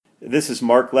This is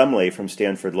Mark Lemley from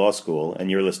Stanford Law School, and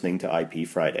you're listening to IP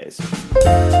Fridays.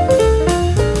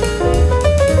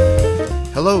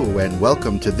 Hello, and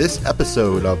welcome to this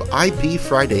episode of IP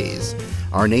Fridays.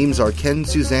 Our names are Ken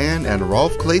Suzanne and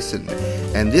Rolf Clayson,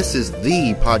 and this is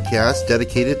the podcast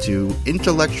dedicated to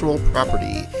intellectual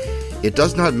property. It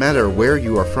does not matter where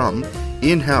you are from,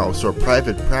 in-house or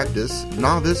private practice,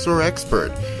 novice or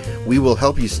expert. We will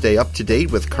help you stay up to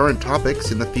date with current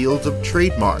topics in the fields of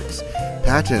trademarks,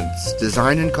 patents,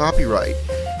 design and copyright,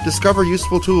 discover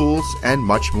useful tools, and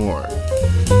much more.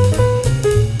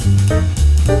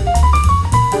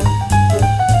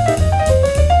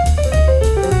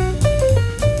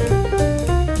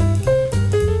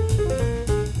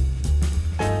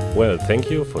 Well,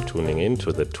 thank you for tuning in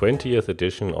to the 20th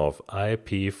edition of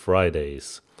IP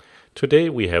Fridays. Today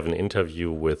we have an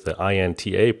interview with the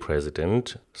INTA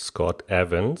president, Scott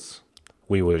Evans.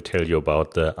 We will tell you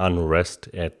about the unrest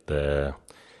at the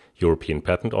European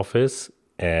Patent Office,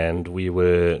 and we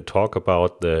will talk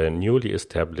about the newly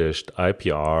established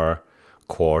IPR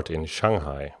court in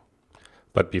Shanghai.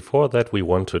 But before that, we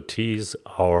want to tease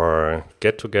our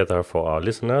get-together for our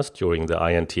listeners during the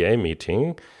INTA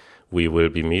meeting. We will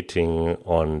be meeting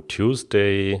on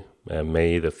Tuesday,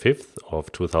 May the 5th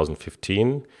of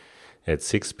 2015 at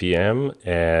 6 p.m.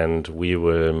 and we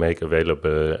will make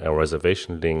available a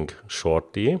reservation link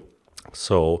shortly.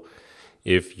 So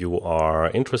if you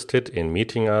are interested in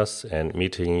meeting us and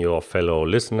meeting your fellow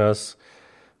listeners,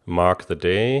 mark the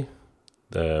day,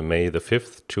 May the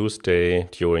 5th, Tuesday,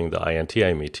 during the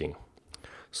INTA meeting.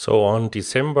 So on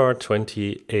December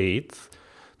 28th,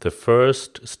 the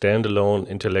first standalone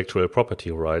intellectual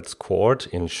property rights court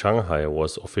in Shanghai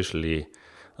was officially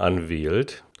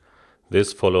unveiled.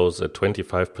 This follows a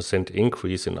 25%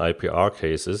 increase in IPR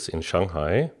cases in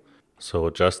Shanghai. So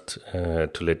just to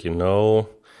let you know,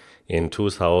 in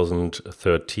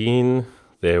 2013,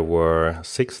 there were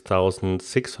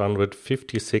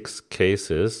 6,656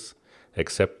 cases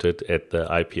accepted at the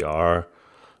IPR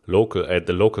at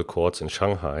the local courts in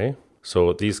Shanghai.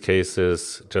 So these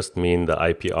cases just mean the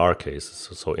IPR cases,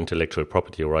 so intellectual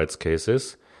property rights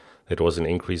cases. It was an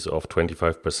increase of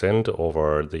 25%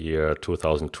 over the year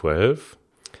 2012.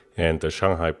 And the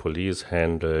Shanghai police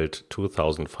handled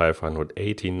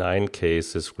 2,589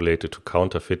 cases related to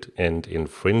counterfeit and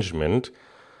infringement,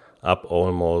 up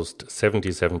almost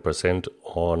 77%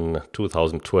 on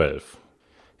 2012.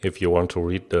 If you want to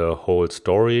read the whole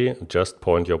story, just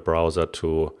point your browser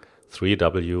to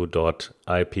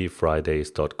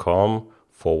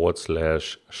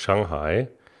www.ipfridays.com/Shanghai,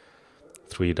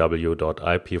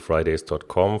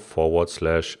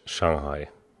 www.ipfridays.com/Shanghai.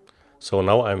 So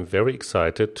now I'm very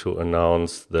excited to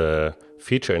announce the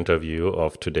feature interview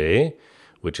of today,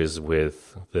 which is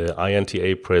with the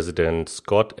INTA president,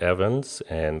 Scott Evans,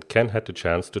 and Ken had the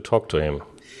chance to talk to him.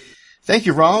 Thank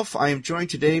you, Rolf. I am joined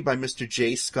today by Mr.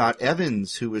 J. Scott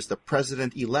Evans, who is the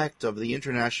president-elect of the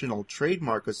International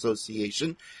Trademark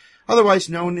Association, otherwise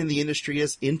known in the industry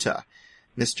as INTA.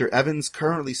 Mr. Evans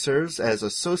currently serves as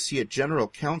Associate General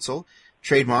Counsel,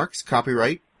 Trademarks,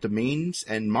 Copyright, Domains,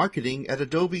 and Marketing at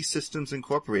Adobe Systems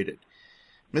Incorporated.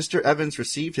 Mr. Evans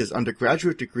received his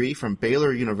undergraduate degree from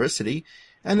Baylor University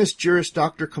and his Juris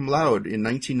Doctor cum laude in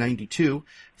 1992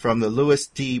 from the Louis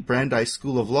D. Brandeis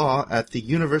School of Law at the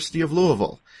University of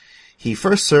Louisville. He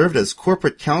first served as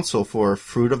corporate counsel for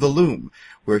Fruit of the Loom,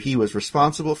 where he was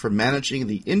responsible for managing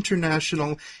the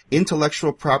international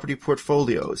intellectual property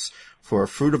portfolios for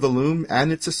Fruit of the Loom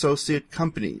and its associate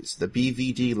companies, the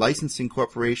BVD Licensing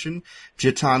Corporation,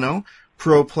 Gitano,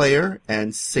 Pro Player,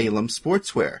 and Salem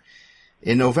Sportswear.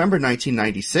 In November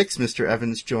 1996, Mr.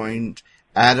 Evans joined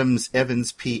Adams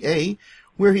Evans PA,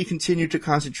 where he continued to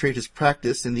concentrate his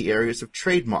practice in the areas of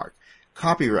trademark,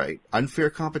 copyright, unfair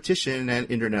competition,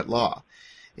 and internet law.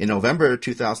 In November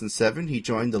 2007, he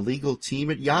joined the legal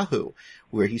team at Yahoo,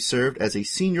 where he served as a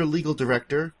senior legal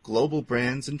director, global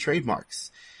brands and trademarks.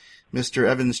 Mr.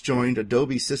 Evans joined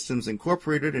Adobe Systems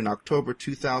Incorporated in October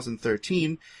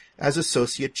 2013 as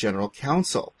Associate General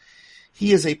Counsel.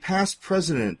 He is a past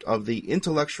president of the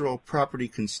Intellectual Property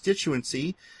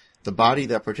Constituency, the body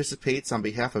that participates on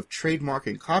behalf of trademark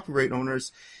and copyright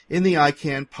owners in the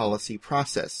ICANN policy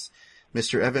process.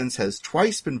 Mr. Evans has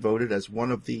twice been voted as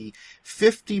one of the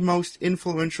 50 most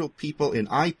influential people in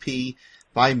IP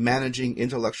by Managing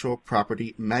Intellectual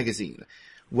Property magazine.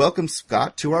 Welcome,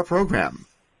 Scott, to our program.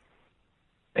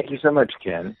 Thank you so much,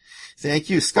 Ken. Thank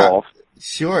you, Scott. Rolf.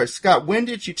 Sure. Scott, when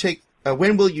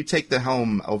will you take the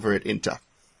helm over at INTA?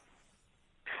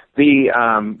 The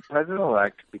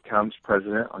president-elect becomes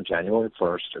president on January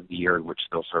 1st of the year in which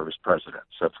they'll serve as president.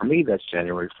 So for me, that's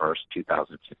January 1st,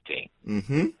 2015.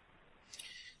 Mm-hmm.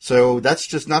 So that's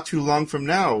just not too long from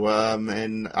now.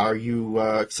 And are you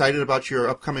excited about your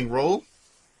upcoming role?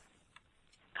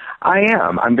 I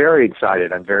am. I'm very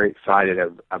excited. I'm very excited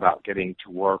about getting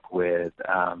to work with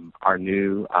our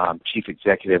new Chief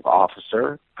Executive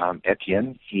Officer,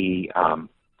 Etienne. He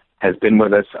has been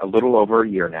with us a little over a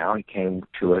year now. He came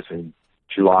to us in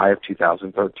July of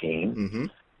 2013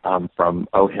 from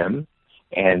OHIM,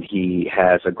 and he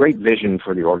has a great vision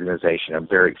for the organization. I'm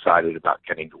very excited about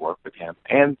getting to work with him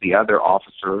and the other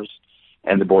officers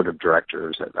and the board of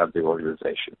directors of the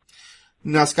organization.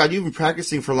 Now, Scott, you've been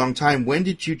practicing for a long time. When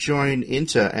did you join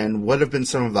INTA, and what have been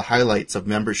some of the highlights of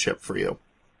membership for you?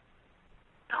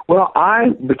 Well, I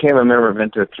became a member of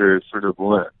INTA through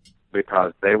Blue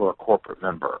because they were a corporate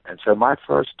member. And so my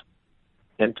first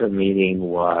INTA meeting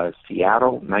was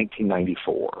Seattle,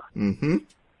 1994. Mm-hmm.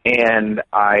 And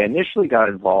I initially got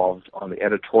involved on the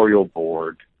editorial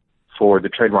board for the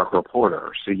Trademark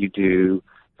Reporter. So you do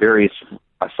various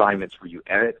assignments where you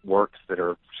edit works that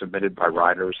are submitted by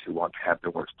writers who want to have their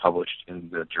works published in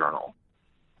the journal.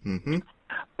 Mm-hmm.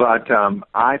 But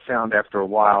I found after a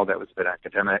while that was a bit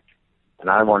academic,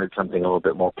 and I wanted something a little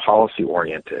bit more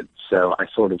policy-oriented. So I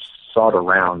sort of sought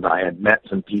around. I had met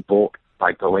some people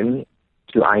by going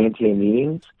to INTA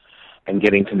meetings and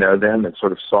getting to know them and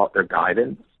sort of sought their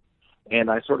guidance. And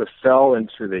I sort of fell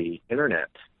into the Internet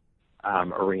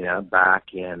arena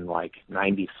back in like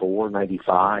 94,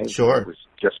 95. Sure. It was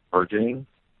just burgeoning.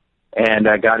 And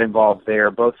I got involved there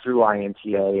both through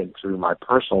INTA and through my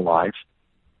personal life.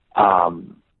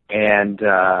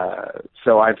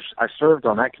 So I served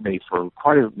on that committee for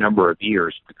quite a number of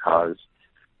years because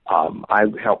I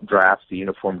helped draft the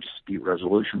Uniform Dispute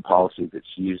Resolution Policy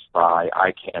that's used by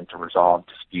ICANN to resolve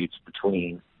disputes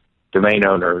between domain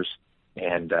owners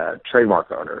and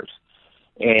trademark owners.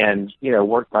 And,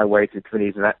 worked my way through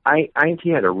committees. And INT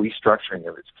had a restructuring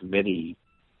of its committee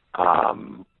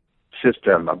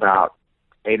system about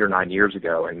 8 or 9 years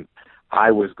ago, and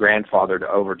I was grandfathered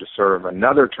over to serve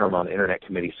another term on the Internet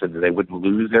Committee so that they wouldn't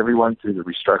lose everyone through the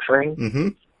restructuring. Mm-hmm.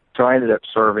 So I ended up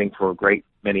serving for a great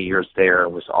many years there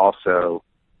and was also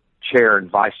chair and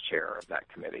vice chair of that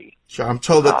committee. Sure. I'm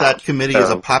told that committee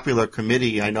is a popular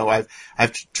committee. I know I've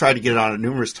tried to get it on it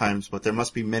numerous times, but there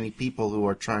must be many people who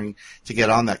are trying to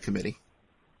get on that committee.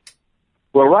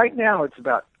 Well, right now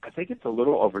I think it's a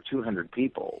little over 200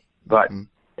 people. But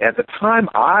at the time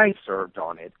I served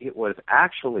on it, it was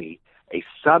actually a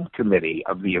subcommittee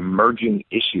of the Emerging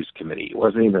Issues Committee. It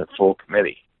wasn't even a full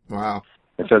committee. Wow.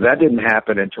 And so that didn't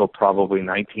happen until probably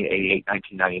 1988,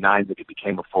 1999 that it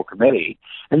became a full committee.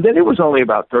 And then it was only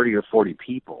about 30 or 40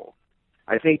 people.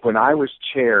 I think when I was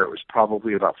chair, it was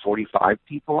probably about 45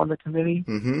 people on the committee.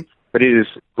 Mm-hmm. But it has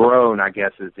grown, I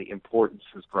guess, as the importance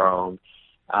has grown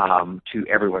to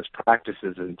everyone's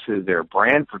practices and to their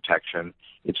brand protection.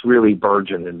 It's really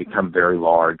burgeoned and become very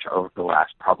large over the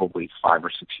last probably 5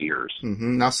 or 6 years.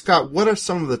 Mm-hmm. Now, Scott, what are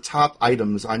some of the top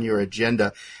items on your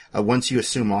agenda once you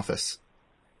assume office?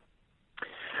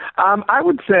 I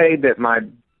would say that my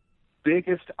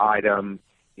biggest item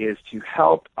is to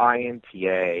help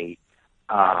INTA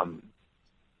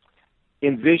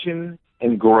envision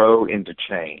and grow into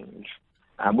change.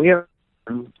 We have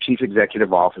a chief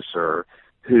executive officer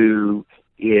who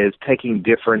is taking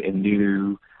different and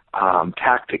new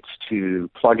tactics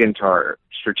to plug into our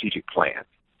strategic plan,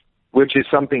 which is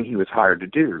something he was hired to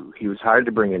do. He was hired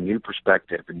to bring a new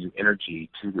perspective and new energy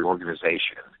to the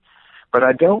organization. But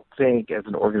I don't think as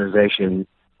an organization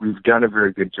we've done a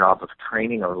very good job of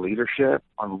training our leadership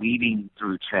on leading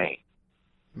through change,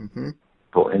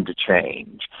 into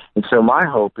change. And so my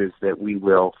hope is that we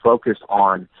will focus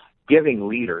on giving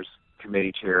leaders,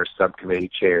 committee chairs, subcommittee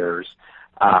chairs,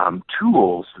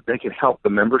 tools that they can help the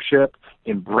membership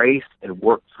embrace and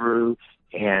work through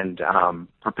and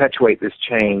perpetuate this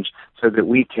change so that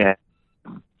we can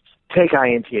take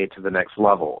INTA to the next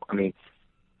level. I mean,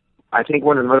 I think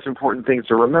one of the most important things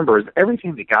to remember is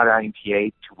everything that got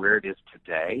INTA to where it is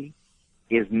today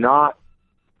is not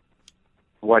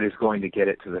what is going to get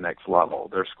it to the next level.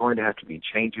 There's going to have to be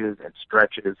changes and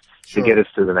stretches to get us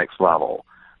to the next level.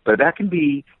 But that can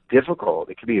be difficult.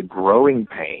 It can be a growing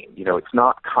pain. It's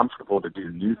not comfortable to do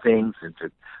new things and to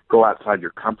go outside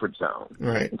your comfort zone.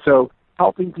 Right. And so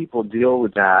helping people deal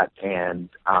with that and,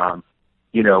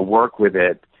 work with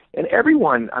it. And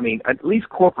everyone, at least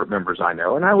corporate members I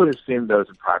know, and I would assume those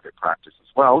in private practice as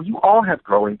well, you all have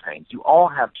growing pains. You all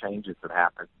have changes that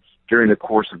happen during the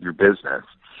course of your business.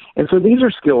 And so these are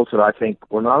skills that I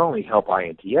think will not only help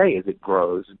INTA as it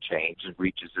grows and changes and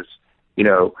reaches this,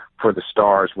 for the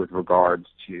stars with regards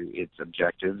to its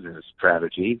objectives and its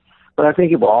strategy, but I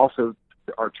think it will also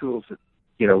are tools that,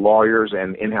 lawyers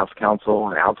and in-house counsel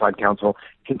and outside counsel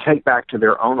can take back to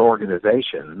their own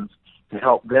organizations to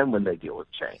help them when they deal with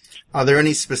change. Are there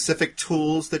any specific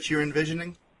tools that you're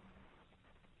envisioning?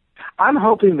 I'm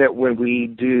hoping that when we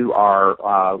do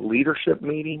our leadership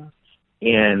meeting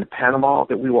in Panama,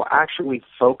 that we will actually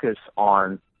focus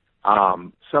on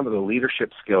some of the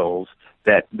leadership skills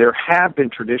that there have been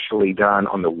traditionally done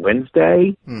on the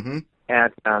Wednesday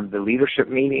at the leadership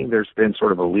meeting. There's been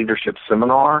sort of a leadership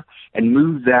seminar, and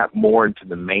move that more into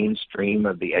the mainstream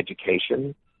of the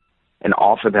education and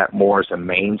offer that more as a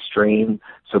mainstream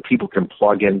so people can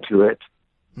plug into it.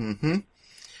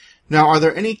 Now, are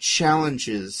there any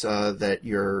challenges that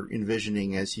you're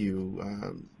envisioning as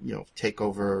you take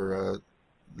over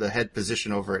the head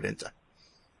position over at INTA?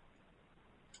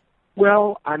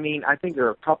 Well, I think there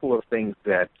are a couple of things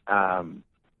that are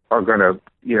going to,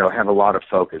 have a lot of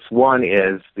focus. One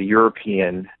is the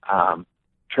European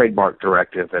trademark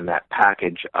directive and that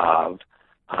package of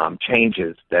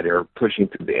changes that are pushing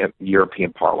through the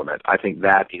European Parliament. I think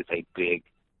that is a big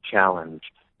challenge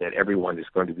that everyone is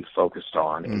going to be focused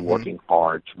on and working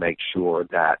hard to make sure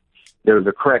that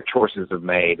the correct choices are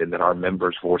made and that our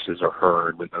members' voices are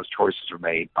heard when those choices are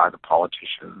made by the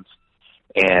politicians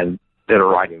and that are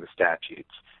writing the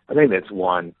statutes. I think that's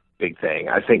one big thing.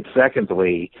 I think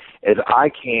secondly, as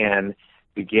ICANN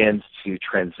begins to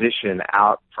transition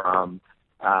out from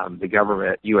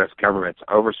the U.S. government's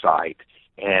oversight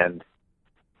and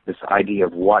this idea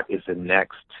of what is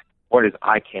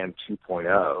ICANN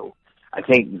 2.0, I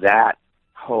think that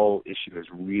whole issue is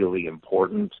really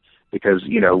important because,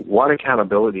 what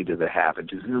accountability do they have and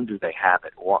to whom do they have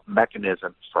it? What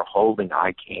mechanisms for holding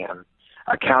ICANN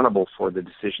accountable for the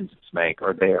decisions it's make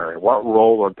are there? And what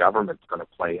role are governments going to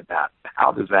play in that?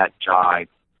 How does that jive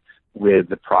with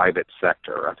the private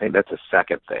sector? I think that's a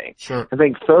second thing. Sure. I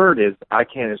think third is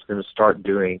ICANN is going to start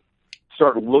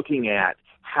looking at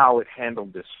how it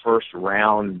handled this first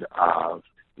round of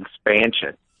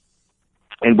expansion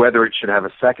and whether it should have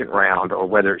a second round or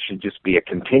whether it should just be a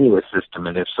continuous system,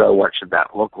 and if so, what should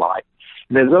that look like?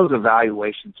 And as those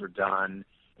evaluations are done,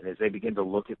 and as they begin to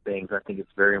look at things, I think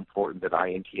it's very important that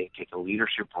INTA take a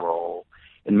leadership role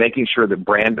in making sure that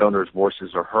brand owners'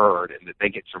 voices are heard and that they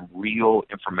get some real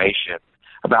information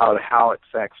about how it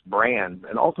affects brands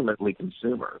and ultimately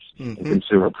consumers and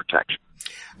consumer protection.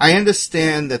 I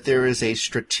understand that there is a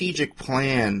strategic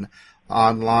plan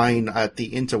online at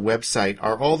the INTA website.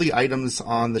 Are all the items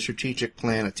on the strategic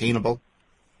plan attainable?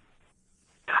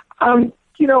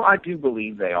 I do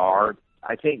believe they are.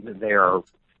 I think that they are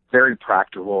very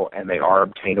practical and they are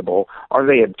obtainable. Are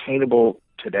they obtainable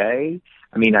today?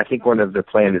 I think one of the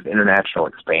plans is international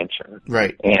expansion.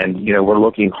 Right. And, we're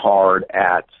looking hard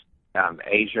at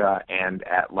Asia and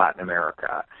at Latin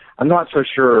America. I'm not so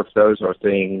sure if those are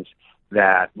things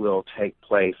that will take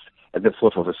place at the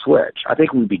flip of a switch. I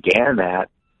think we began that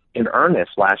in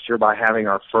earnest last year by having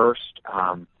our first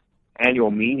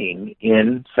annual meeting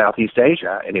in Southeast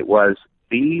Asia, and it was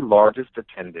the largest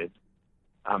attended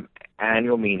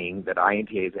annual meeting that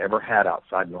INTA has ever had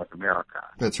outside North America.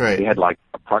 That's right. We had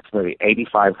approximately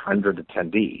 8,500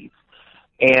 attendees,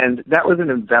 and that was an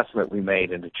investment we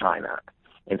made into China.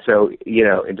 And so,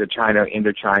 into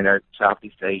China,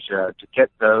 Southeast Asia, to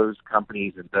get those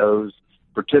companies and those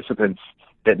participants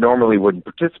that normally wouldn't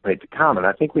participate to come. And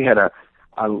I think we had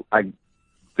the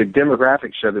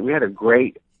demographics show that we had a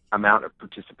great amount of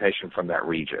participation from that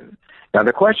region. Now,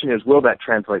 the question is, will that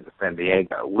translate to San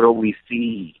Diego? Will we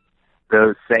see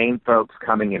those same folks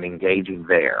coming and engaging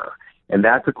there? And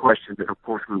that's a question that, of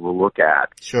course, we will look at.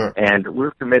 Sure. And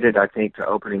we're committed, I think, to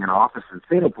opening an office in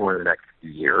Singapore in the next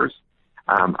few years.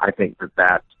 I think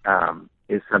that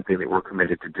is something that we're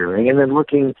committed to doing. And then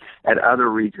looking at other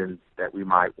regions that we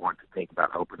might want to think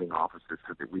about opening offices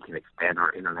so that we can expand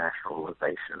our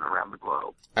internationalization around the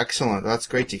globe. Excellent. That's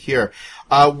great to hear.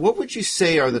 What would you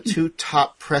say are the two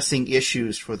top pressing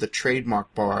issues for the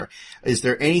trademark bar? Is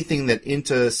there anything that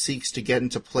INTA seeks to get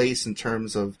into place in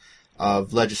terms of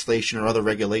legislation or other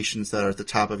regulations that are at the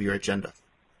top of your agenda?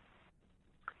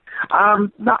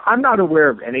 I'm not aware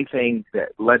of anything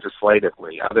that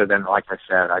legislatively, other than, like I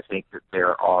said, I think that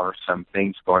there are some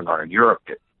things going on in Europe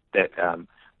that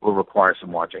will require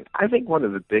some watching. I think one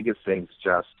of the biggest things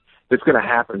that's going to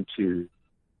happen to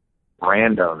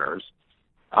brand owners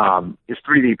is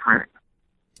 3D printing.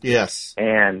 Yes.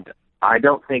 And I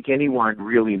don't think anyone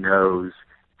really knows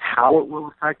how it will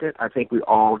affect it. I think we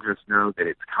all just know that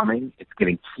it's coming. It's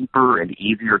getting cheaper and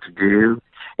easier to do.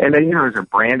 And then, as a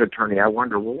brand attorney, I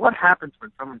wonder, well, what happens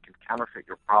when someone can counterfeit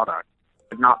your product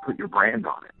but not put your brand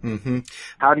on it? Mm-hmm.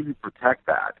 How do you protect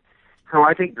that? So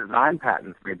I think design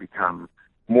patents may become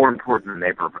more important than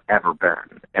they've ever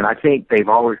been. And I think they've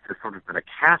always just sort of been a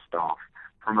cast-off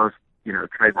for most,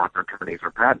 trademark attorneys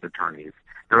or patent attorneys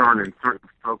that aren't in certain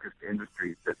focused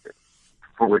industries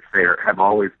for which they have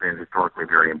always been historically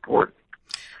very important.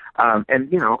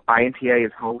 INTA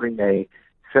is holding a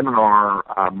seminar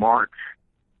March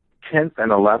 10th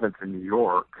and 11th in New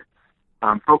York,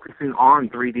 focusing on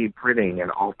 3D printing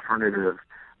and alternative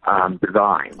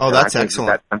design. Oh, that's excellent.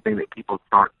 That's something that people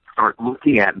start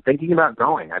looking at and thinking about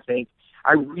going.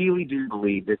 I really do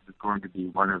believe this is going to be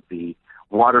one of the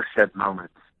watershed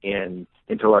moments in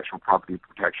intellectual property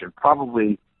protection,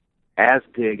 probably as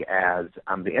big as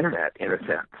the Internet, in a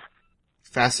sense.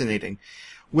 Fascinating.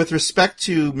 With respect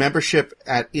to membership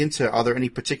at INTA, are there any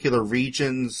particular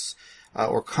regions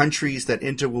or countries that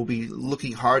INTA will be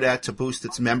looking hard at to boost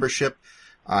its membership?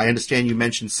 I understand you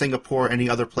mentioned Singapore. Any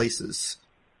other places?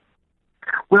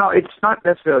 Well, it's not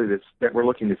necessarily that we're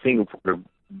looking to Singapore to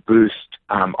boost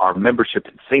our membership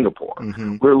in Singapore.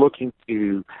 Mm-hmm. We're looking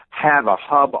to have a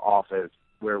hub office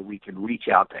where we can reach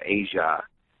out to Asia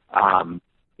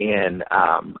in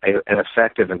an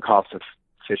effective and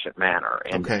cost-efficient manner.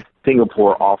 And okay.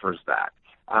 Singapore offers that.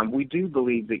 We do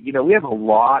believe that, we have a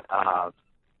lot of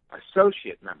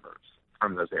associate members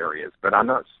from those areas, but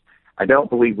I don't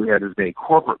believe we have as many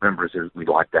corporate members as we'd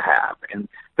like to have. And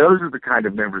those are the kind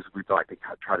of members we'd like to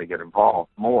try to get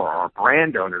involved more, or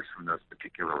brand owners from those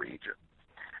particular regions.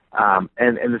 And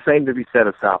the same to be said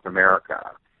of South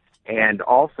America and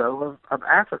also of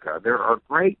Africa. There are a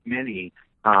great many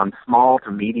small to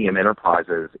medium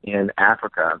enterprises in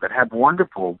Africa that have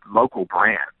wonderful local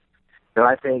brands that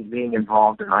I think being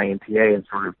involved in INTA and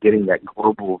sort of getting that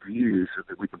global view so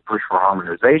that we can push for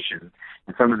harmonization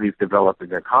in some of these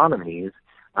developing economies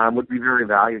would be very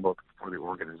valuable for the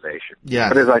organization. Yeah.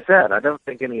 But as I said, I don't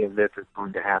think any of this is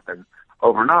going to happen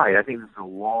overnight. I think this is a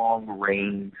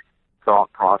long-range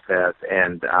thought process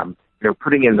and,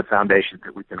 putting in the foundations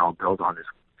that we can all build on this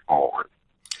forward.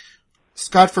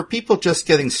 Scott, for people just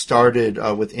getting started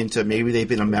with INTA, maybe they've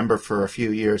been a member for a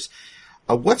few years,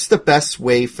 what's the best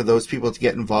way for those people to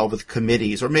get involved with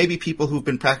committees, or maybe people who've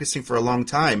been practicing for a long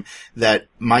time that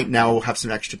might now have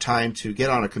some extra time to get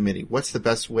on a committee? What's the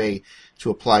best way to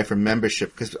apply for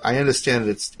membership? Because I understand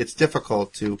that it's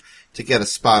difficult to get a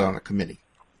spot on a committee.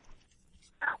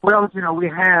 Well, we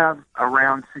have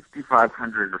around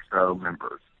 6,500 or so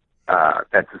members.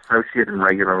 That's associate and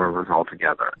regular members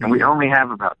altogether. And we only have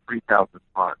about 3,000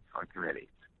 spots on committees.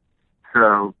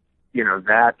 So,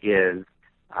 that is,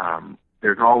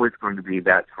 there's always going to be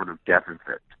that sort of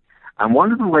deficit. And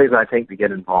one of the ways I think to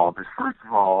get involved is, first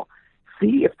of all,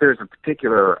 see if there's a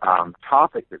particular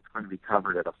topic that's going to be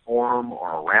covered at a forum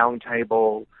or a round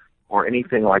table or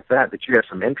anything like that you have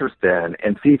some interest in,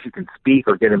 and see if you can speak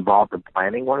or get involved in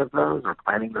planning one of those or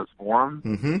planning those forums.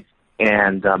 Mm-hmm.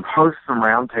 And host some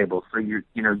roundtables so you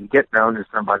get known as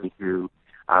somebody who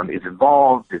is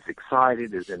involved, is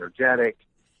excited, is energetic,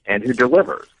 and who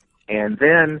delivers. And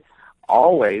then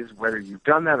always, whether you've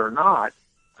done that or not,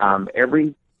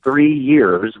 every 3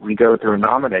 years we go through a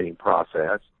nominating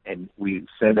process and we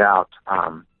send out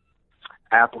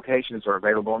applications are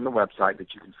available on the website that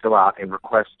you can fill out and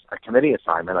request a committee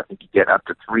assignment. I think you get up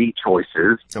to 3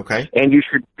 choices. Okay. And you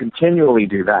should continually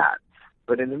do that.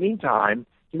 But in the meantime,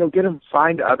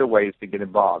 find other ways to get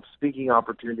involved. Speaking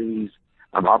opportunities,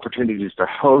 opportunities to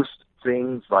host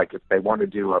things, like if they want to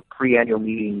do a pre-annual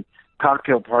meeting,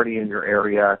 cocktail party in your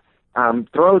area,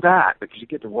 throw that, because you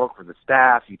get to work with the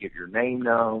staff, you get your name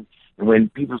known, and when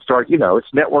people start,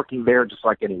 it's networking there just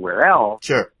like anywhere else.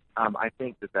 Sure. I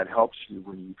think that helps you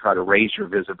when you try to raise your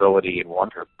visibility and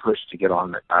want to push to get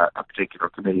on a particular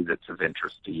committee that's of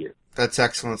interest to you. That's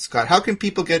excellent, Scott. How can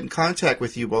people get in contact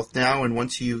with you both now and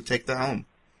once you take the helm?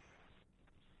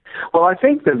 Well, I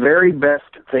think the very best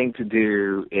thing to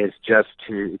do is just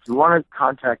if you want to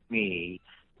contact me,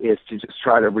 is to just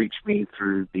try to reach me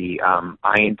through the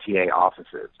INTA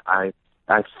offices. I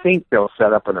think they'll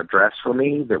set up an address for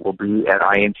me that will be at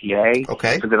INTA,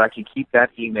 okay, so that I can keep that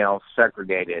email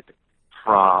segregated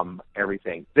from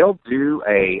everything. They'll do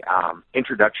a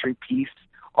introductory piece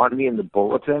on me in the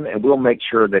bulletin, and we'll make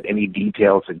sure that any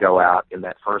details that go out in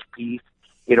that first piece,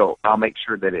 I'll make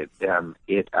sure that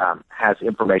it has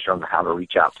information on how to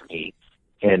reach out to me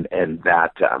in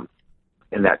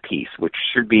that piece, which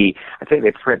should be, I think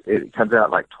it comes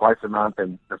out like twice a month,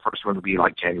 and the first one will be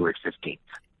like January 15th.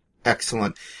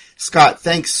 Excellent. Scott,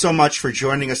 thanks so much for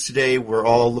joining us today. We're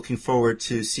all looking forward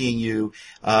to seeing you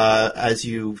as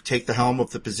you take the helm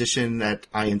of the position at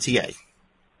INTA.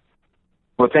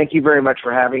 Well, thank you very much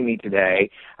for having me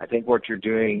today. I think what you're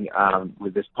doing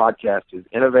with this podcast is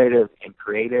innovative and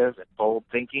creative and bold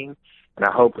thinking, and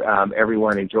I hope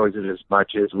everyone enjoys it as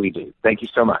much as we do. Thank you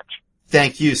so much.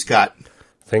 Thank you, Scott.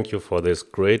 Thank you for this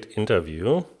great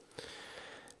interview.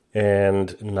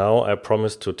 And now I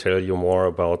promise to tell you more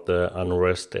about the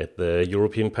unrest at the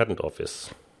European Patent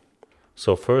Office.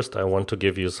 So first I want to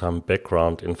give you some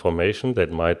background information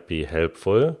that might be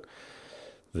helpful.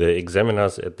 The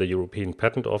examiners at the European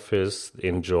Patent Office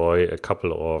enjoy a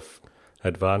couple of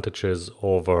advantages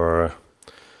over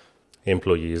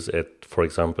employees at, for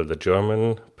example, the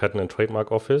German Patent and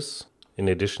Trademark Office. In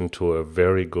addition to a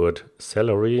very good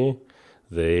salary,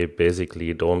 they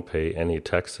basically don't pay any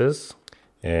taxes.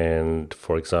 And,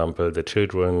 for example, the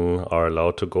children are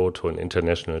allowed to go to an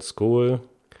international school,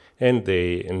 and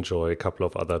they enjoy a couple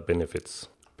of other benefits.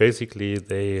 Basically,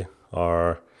 they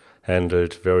are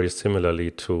handled very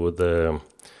similarly to the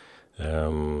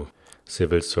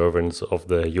civil servants of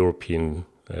the European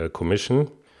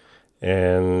Commission.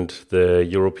 And the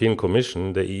European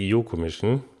Commission, the EU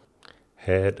Commission,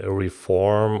 had a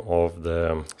reform of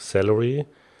the salary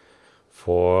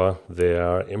for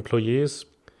their employees.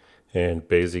 And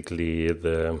basically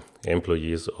the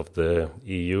employees of the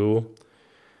EU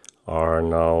are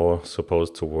now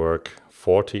supposed to work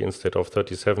 40 instead of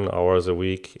 37 hours a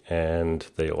week, and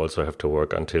they also have to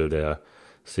work until their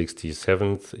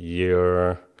 67th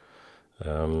year,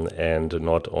 and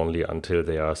not only until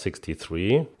they are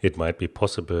 63. It might be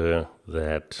possible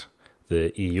that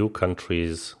the EU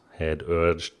countries had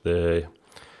urged the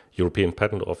European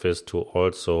Patent Office to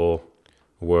also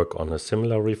work on a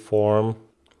similar reform.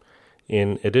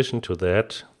 In addition to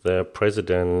that, the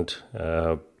president,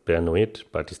 Benoît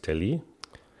Battistelli,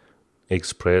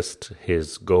 expressed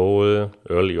his goal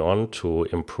early on to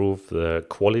improve the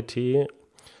quality,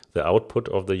 the output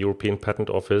of the European Patent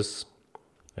Office,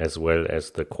 as well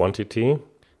as the quantity.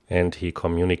 And he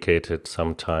communicated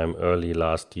sometime early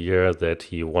last year that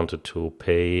he wanted to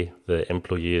pay the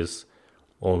employees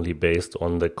only based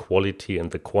on the quality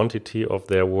and the quantity of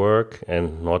their work,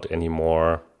 and not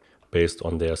anymore based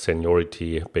on their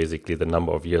seniority, basically the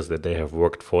number of years that they have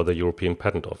worked for the European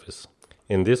Patent Office.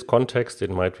 In this context, it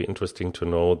might be interesting to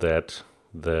know that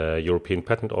the European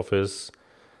Patent Office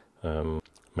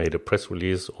made a press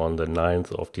release on the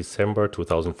 9th of December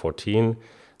 2014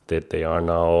 that they are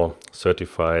now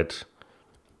certified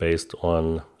based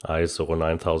on ISO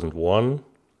 9001.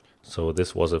 So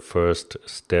this was a first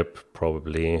step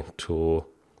probably to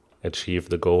achieve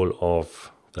the goal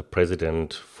of the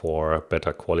president for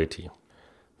better quality.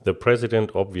 The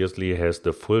president obviously has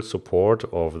the full support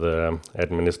of the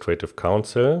Administrative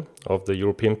Council of the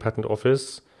European Patent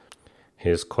Office.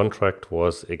 His contract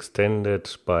was extended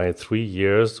by 3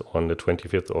 years on the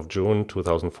 25th of June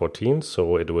 2014,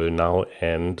 so it will now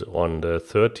end on the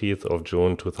 30th of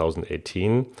June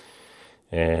 2018.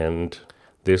 And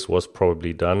this was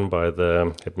probably done by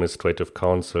the Administrative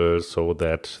Council so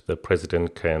that the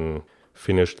president can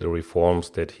finish the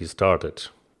reforms that he started.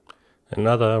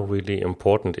 Another really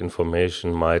important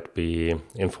information might be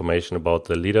information about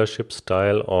the leadership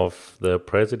style of the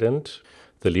president.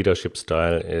 The leadership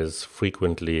style is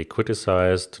frequently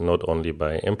criticized not only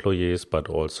by employees but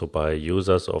also by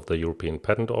users of the European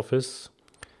Patent Office.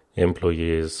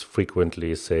 Employees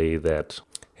frequently say that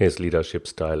his leadership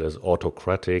style is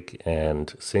autocratic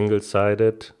and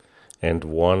single-sided. And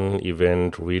one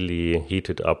event really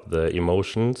heated up the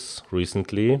emotions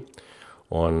recently.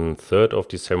 On 3rd of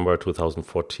December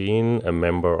 2014, a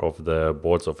member of the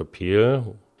Boards of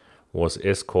Appeal was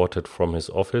escorted from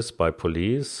his office by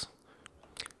police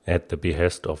at the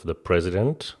behest of the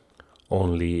president.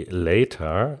 Only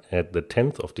later, at the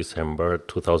 10th of December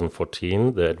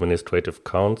 2014, the Administrative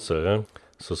Council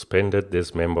suspended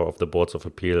this member of the Boards of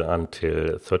Appeal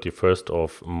until 31st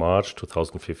of March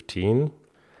 2015.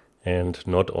 And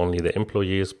not only the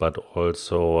employees, but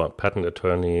also patent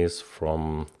attorneys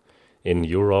from in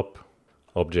Europe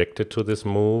objected to this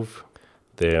move.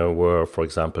 There were, for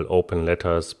example, open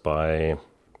letters by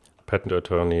patent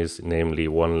attorneys, namely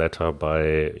one letter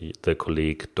by the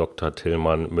colleague Dr.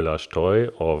 Tillmann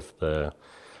Müller-Stoy of the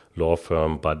law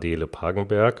firm Badele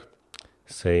Pagenberg,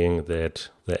 saying that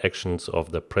the actions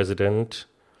of the president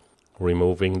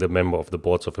removing the member of the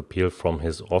Boards of Appeal from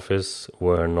his office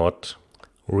were not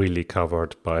really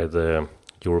covered by the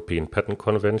European Patent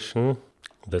Convention.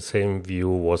 The same view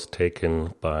was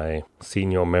taken by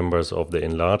senior members of the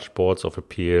enlarged Boards of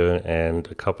Appeal and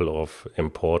a couple of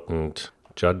important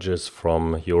judges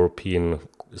from European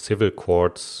civil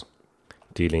courts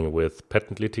dealing with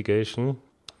patent litigation.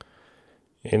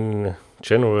 In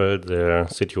general, the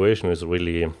situation is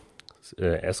really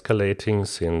escalating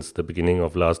since the beginning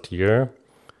of last year.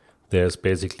 There's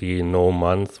basically no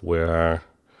month where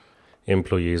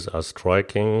employees are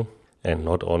striking, and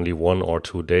not only 1 or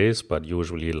 2 days, but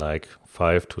usually like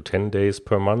 5 to 10 days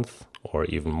per month or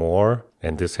even more.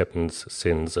 And this happens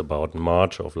since about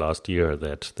March of last year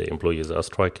that the employees are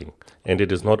striking. And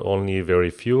it is not only very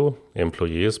few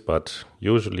employees, but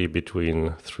usually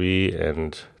between 3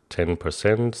 and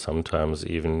 10%, sometimes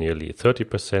even nearly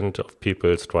 30% of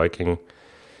people striking.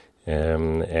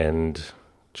 And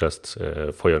just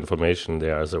for your information,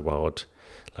 there is about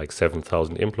like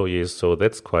 7,000 employees, so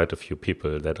that's quite a few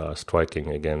people that are striking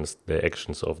against the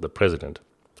actions of the president.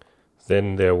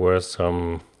 Then there were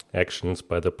some actions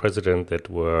by the president that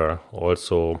were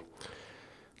also,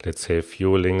 let's say,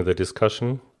 fueling the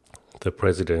discussion. The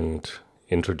president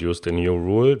introduced a new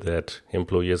rule that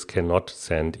employees cannot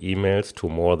send emails to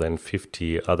more than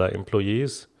 50 other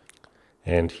employees.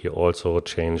 And he also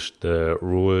changed the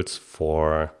rules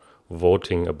for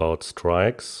voting about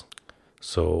strikes.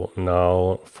 So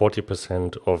now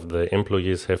 40% of the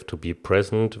employees have to be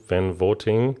present when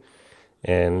voting,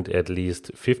 and at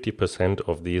least 50%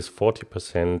 of these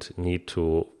 40% need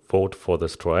to vote for the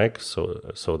strike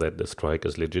so that the strike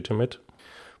is legitimate.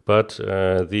 But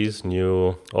these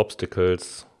new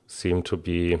obstacles seem to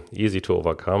be easy to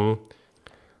overcome.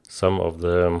 Some of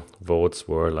the votes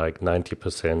were like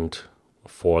 90%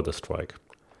 for the strike.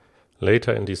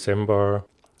 Later in December,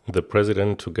 the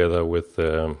president, together with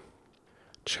the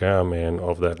chairman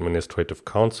of the Administrative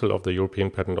Council of the European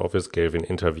Patent Office, gave an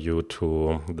interview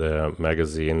to the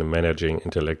magazine Managing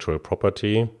Intellectual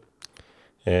Property.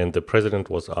 And the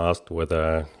president was asked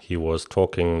whether he was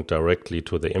talking directly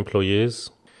to the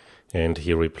employees. And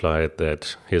he replied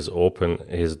that his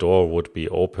door would be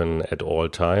open at all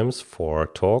times for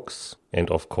talks. And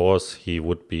of course, he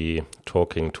would be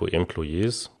talking to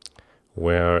employees,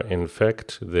 where in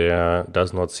fact there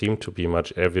does not seem to be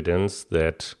much evidence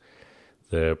that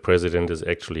the president is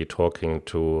actually talking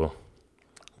to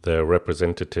the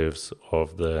representatives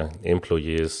of the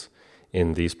employees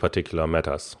in these particular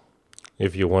matters.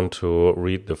 If you want to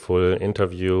read the full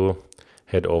interview,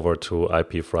 head over to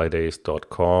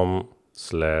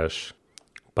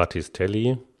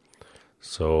ipfridays.com/Battistelli.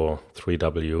 So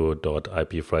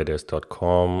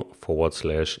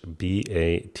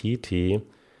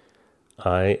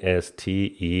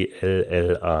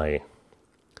www.ipfridays.com/BATTISTELLI.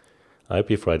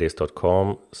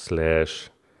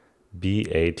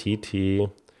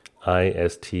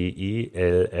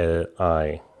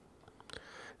 ipfridays.com/BATTISTELLI.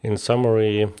 In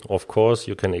summary, of course,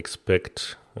 you can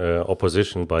expect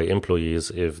opposition by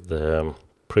employees if the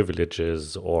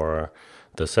privileges or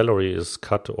the salary is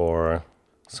cut or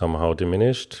somehow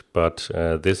diminished, but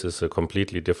this is a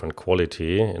completely different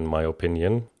quality, in my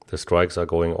opinion. The strikes are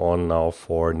going on now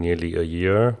for nearly a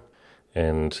year,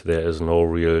 and there is no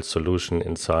real solution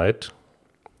in sight.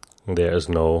 There is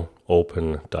no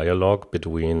open dialogue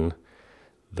between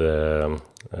the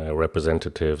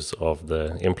representatives of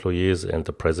the employees and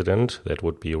the president. That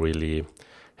would be really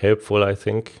helpful, I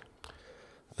think.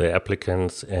 The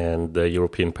applicants and the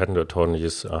European patent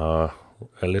attorneys are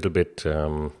a little bit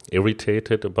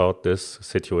irritated about this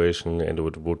situation, and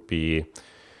it would be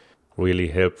really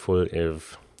helpful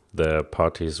if the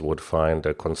parties would find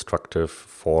a constructive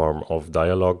form of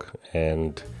dialogue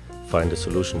and find a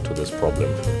solution to this problem.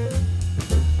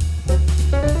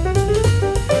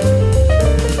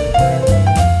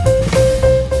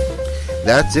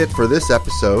 That's it for this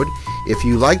episode. If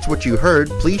you liked what you heard,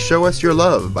 please show us your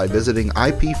love by visiting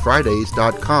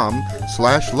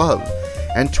ipfridays.com/love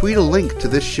and tweet a link to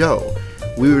this show.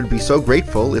 We would be so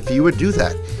grateful if you would do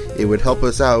that. It would help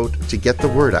us out to get the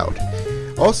word out.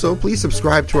 Also, please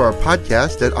subscribe to our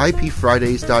podcast at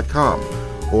ipfridays.com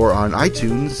or on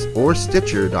iTunes or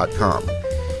Stitcher.com.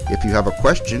 If you have a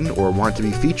question or want to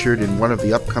be featured in one of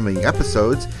the upcoming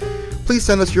episodes, please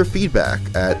send us your feedback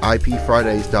at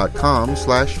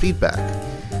ipfridays.com/feedback.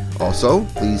 Also,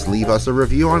 please leave us a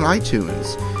review on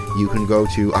iTunes. You can go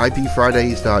to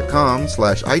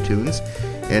ipfridays.com/iTunes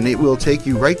and it will take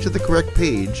you right to the correct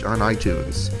page on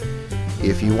iTunes.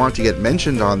 If you want to get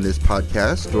mentioned on this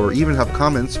podcast or even have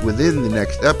comments within the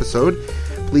next episode,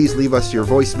 please leave us your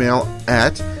voicemail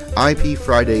at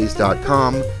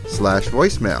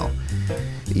ipfridays.com/voicemail.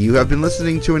 You have been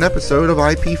listening to an episode of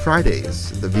IP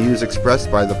Fridays. The views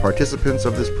expressed by the participants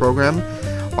of this program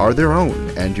are their own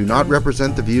and do not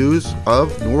represent the views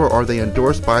of, nor are they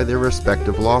endorsed by their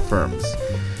respective law firms.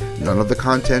 None of the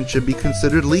content should be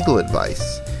considered legal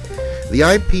advice. The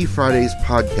IP Fridays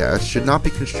podcast should not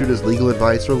be construed as legal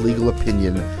advice or legal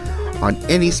opinion on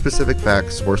any specific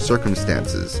facts or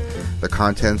circumstances. The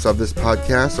contents of this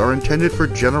podcast are intended for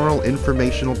general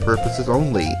informational purposes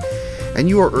only, and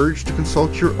you are urged to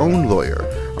consult your own lawyer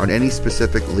on any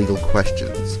specific legal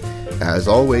questions. As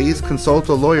always, consult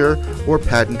a lawyer or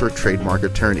patent or trademark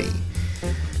attorney.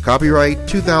 Copyright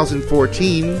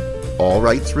 2014, all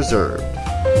rights reserved.